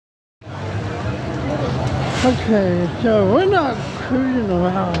Okay, so we're not cruising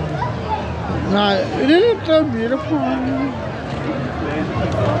around. Now, isn't it so beautiful?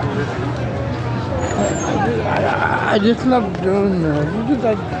 I just love doing this. This is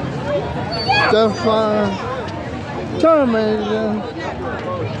like so fun, so amazing.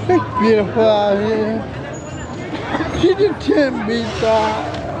 It's beautiful out here. She just can't beat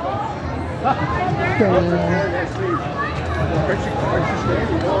that.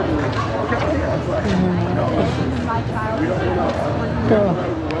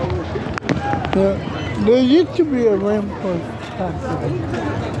 There used to be a rainbow tattoo.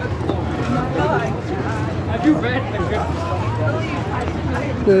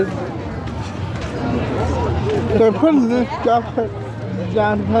 They're putting this stuff at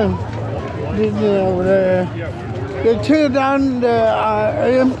downtown Disney over there. They tear down the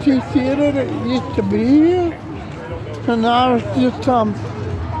AMC theater that used to be here. So now it's just something.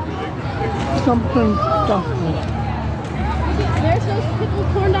 There's those pickle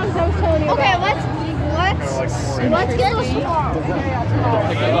corn dogs I was telling you about. Okay, let's get those tomorrow.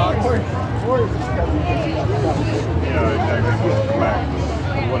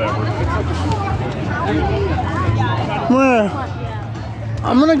 Where?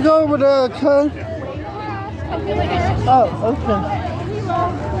 I'm gonna go over there, okay? Oh, okay.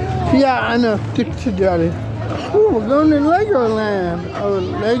 Yeah, I know. Stick to Daddy. Ooh, we're going to Legoland. Oh,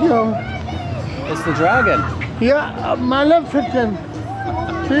 Lego. It's the dragon. Yeah, Maleficent.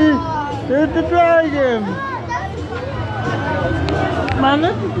 See, there's the dragon.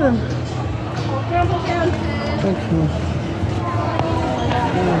 Maleficent. Okay.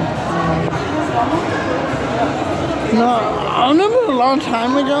 No, I remember a long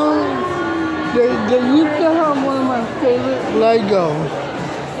time ago, they used to have one of my favorite Legos,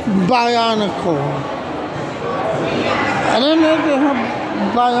 Bionicle. I don't know if they have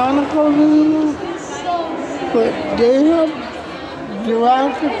Bionicles anymore, but they have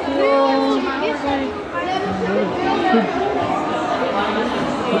Jurassic World.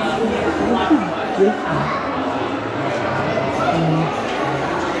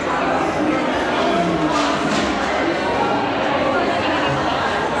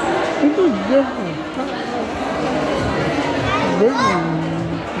 This is different.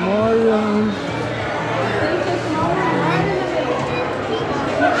 Mario.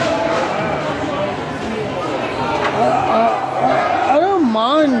 I don't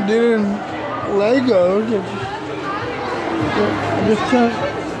mind doing Legos. I just can't.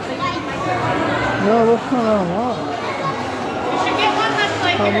 No, that's not what I want. You should get one that's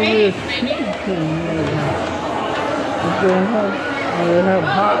like Probably a chicken thing. But they have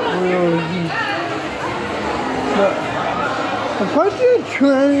Hot Wheels. But if I did a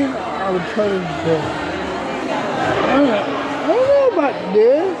train, I would try to do it. I don't know about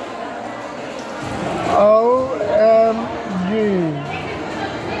this. OMG.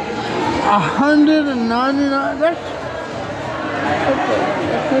 199. That's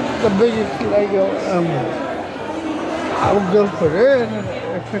the biggest Lego ever. I would go for this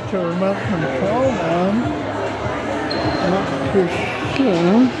if it's a remote control one. Not too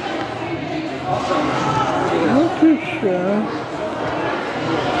sure. Not too sure.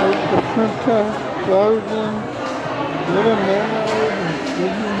 Like the Princess Frozen, Little Mermaid,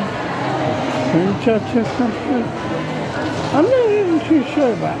 and Princess or something. I'm not even too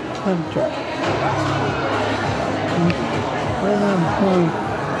sure about Princess. Then I'm going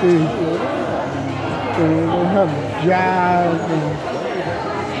to they have jazz and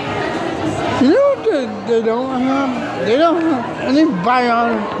you know what they don't have? They don't have any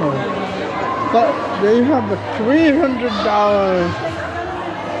Bionicles, but they have a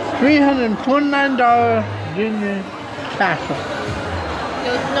 $329 Disney castle.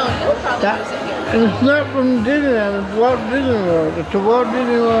 No, you'll probably use it here. And it's not from Disneyland, it's Walt Disney World. It's a Walt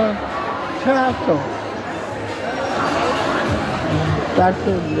Disney World castle. That's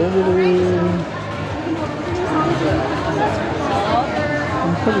it,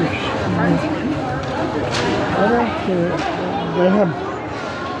 I'm pretty sure. What else they have?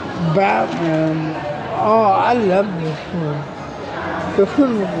 Batman. Oh, I love this one. This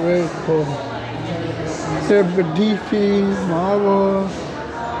one was very cool. They have the DC, Marvel.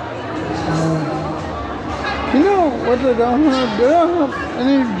 You know what they don't have? They don't have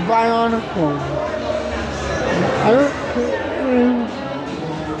any Bionicles. I don't think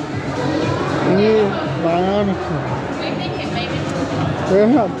any Bionicles. They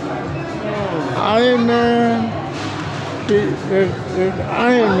have Iron Man. There's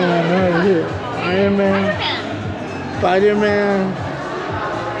Iron Man right here. Iron Man, Spider-Man,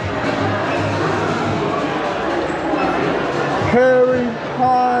 Harry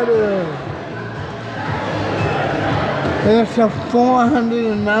Potter. And it's a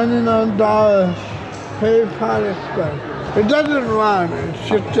 $499 Harry Potter stuff. It doesn't run. It's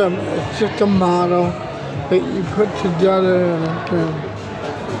just a model that you put together and it can.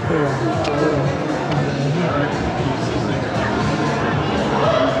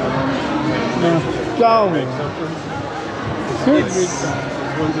 Now, Star Wars. It's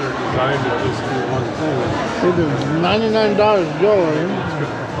ones that are designed to just do one thing. It is $99 Joey.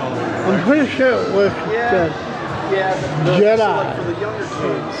 I'm pretty sure it was Yeah, Jedi. So like for the younger kids, the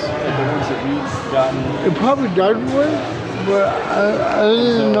ones that we've gotten. It probably does work, but I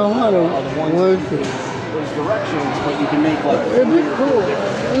didn't know how to work it. There's directions, but you can make like. It'd be cool.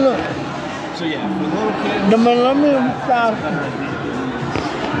 Look, So yeah, for little kids. the Millennium Falcon.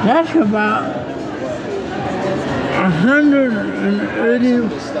 That's about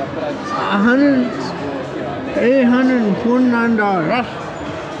 849 $.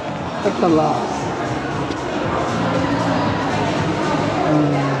 That's a lot.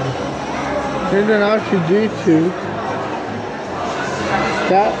 Here's an R2-D2.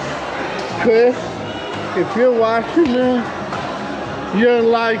 That, Chris, if you're watching this, you'll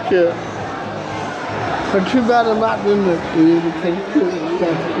like it. But too bad I'm not in it for you because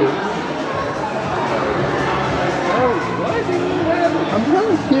that's good. I'm trying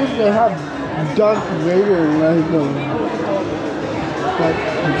to see if they have Darth Vader Lego. Like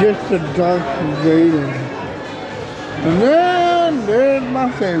just a Darth Vader. And then there's my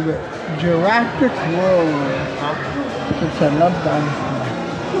favorite, Jurassic World. Which I love dinosaurs.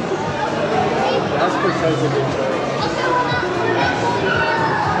 That's because of it.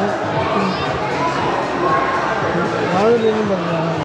 Why would anybody